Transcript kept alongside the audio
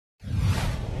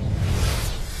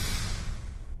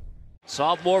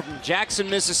Sophomore from Jackson,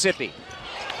 Mississippi.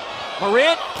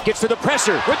 Morant gets to the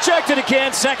pressure. Rejected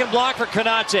again. Second block for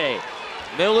Konate.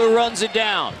 Miller runs it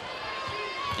down.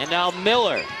 And now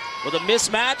Miller with a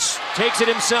mismatch takes it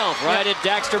himself right at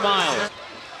Daxter Miles.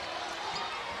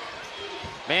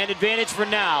 Man advantage for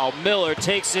now. Miller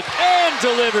takes it and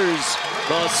delivers.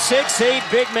 The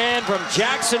 6'8" big man from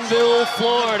Jacksonville,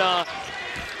 Florida.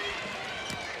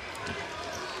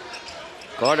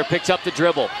 Carter picks up the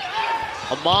dribble.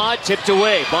 Ahmad tipped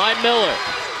away by Miller,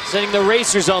 sending the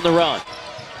Racers on the run.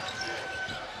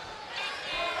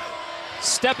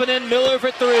 Stepping in Miller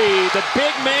for three. The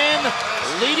big man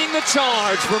leading the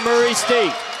charge for Murray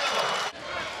State.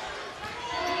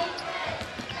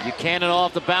 Buchanan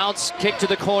off the bounce, kick to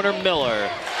the corner, Miller.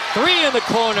 Three in the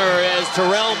corner as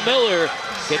Terrell Miller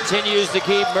continues to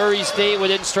keep Murray State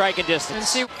within striking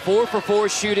distance. 4 for 4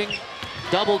 shooting,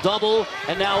 double-double,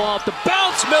 and now off the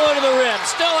bounce, Miller to the rim,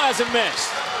 still hasn't missed.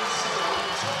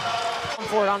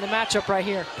 For it on the matchup right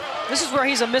here. This is where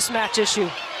he's a mismatch issue.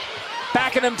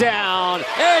 Backing him down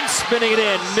and spinning it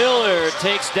in. Miller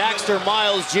takes Daxter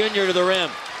Miles Jr. to the rim.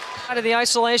 Out of the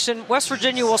isolation, West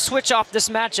Virginia will switch off this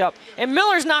matchup, and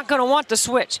Miller's not going to want to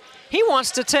switch. He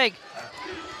wants to take.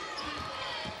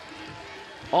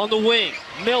 On the wing,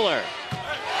 Miller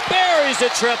buries the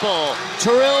triple.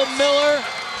 Terrell Miller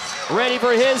ready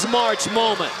for his March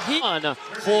moment. On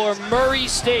for Murray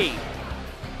State.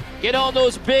 Get on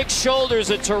those big shoulders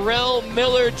of Terrell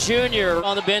Miller Jr.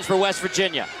 on the bench for West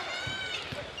Virginia.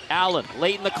 Allen,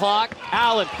 late in the clock.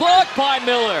 Allen, blocked by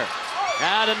Miller.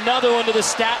 And another one to the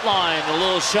stat line. A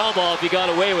little shove off, he got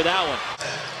away with that one.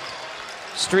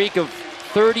 Streak of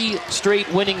 30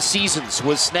 straight winning seasons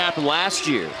was snapped last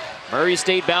year. Murray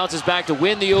State bounces back to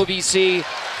win the OVC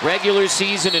regular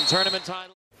season and tournament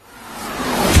title.